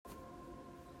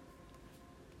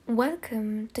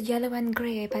Welcome to Yellow and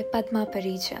Grey by Padma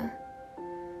Parija.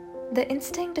 The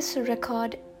instinct is to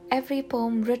record every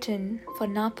poem written for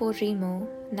NaPoWriMo,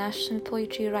 National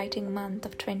Poetry Writing Month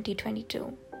of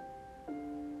 2022.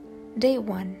 Day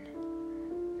 1.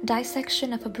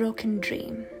 Dissection of a Broken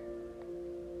Dream.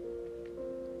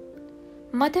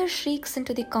 Mother shrieks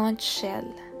into the conch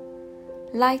shell,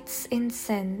 lights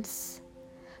incense,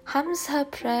 hums her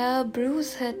prayer,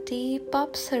 brews her tea,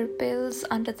 pops her pills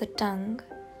under the tongue,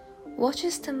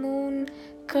 watches the moon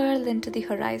curl into the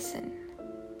horizon.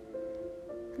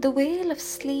 The veil of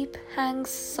sleep hangs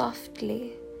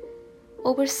softly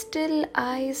over still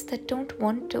eyes that don't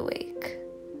want to wake.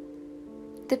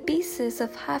 The pieces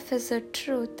of haphazard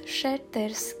truth shed their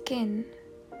skin.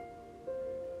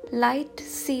 Light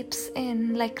seeps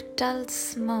in like dull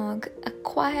smog, a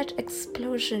quiet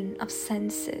explosion of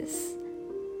senses.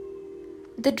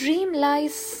 The dream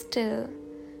lies still,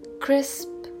 crisp,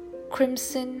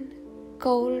 crimson,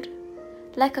 cold,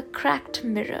 like a cracked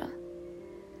mirror.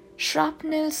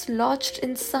 Shrapnels lodged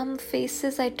in some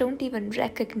faces I don't even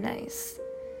recognize.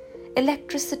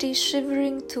 Electricity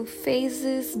shivering through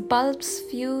phases, bulbs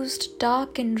fused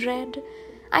dark and red.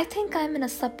 I think I'm in a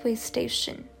subway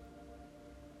station.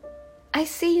 I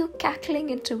see you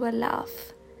cackling into a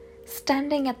laugh,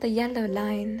 standing at the yellow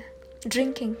line,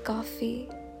 drinking coffee.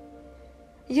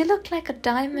 You look like a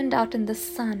diamond out in the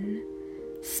sun,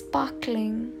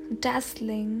 sparkling,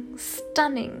 dazzling,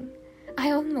 stunning.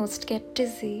 I almost get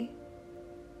dizzy.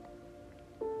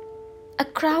 A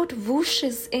crowd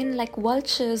whooshes in like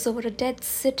vultures over a dead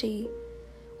city,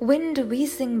 wind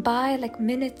wheezing by like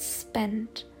minutes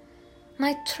spent.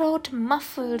 My throat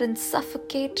muffled and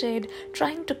suffocated,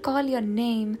 trying to call your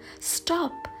name.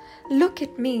 Stop! Look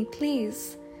at me,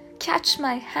 please. Catch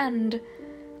my hand.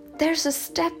 There's a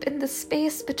step in the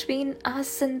space between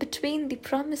us and between the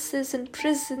promises and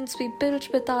prisons we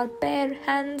built with our bare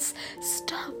hands.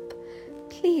 Stop!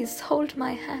 Please hold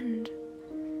my hand.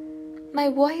 My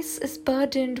voice is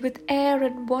burdened with air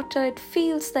and water. It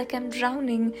feels like I'm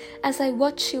drowning as I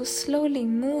watch you slowly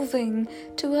moving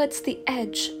towards the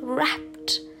edge,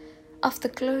 wrapped of the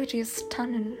glorious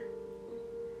tunnel.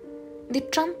 The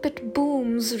trumpet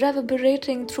booms,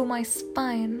 reverberating through my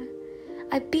spine.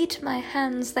 I beat my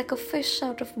hands like a fish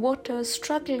out of water,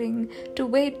 struggling to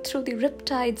wade through the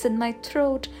riptides in my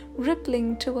throat,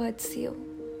 rippling towards you.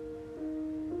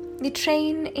 The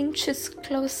train inches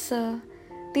closer.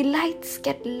 The lights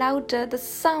get louder. The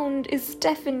sound is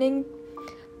deafening.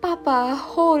 Papa,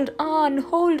 hold on,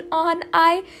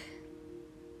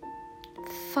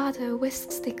 Father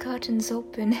whisks the curtains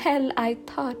open. Hell, I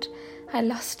thought I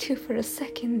lost you for a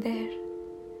second there.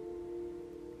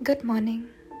 Good morning.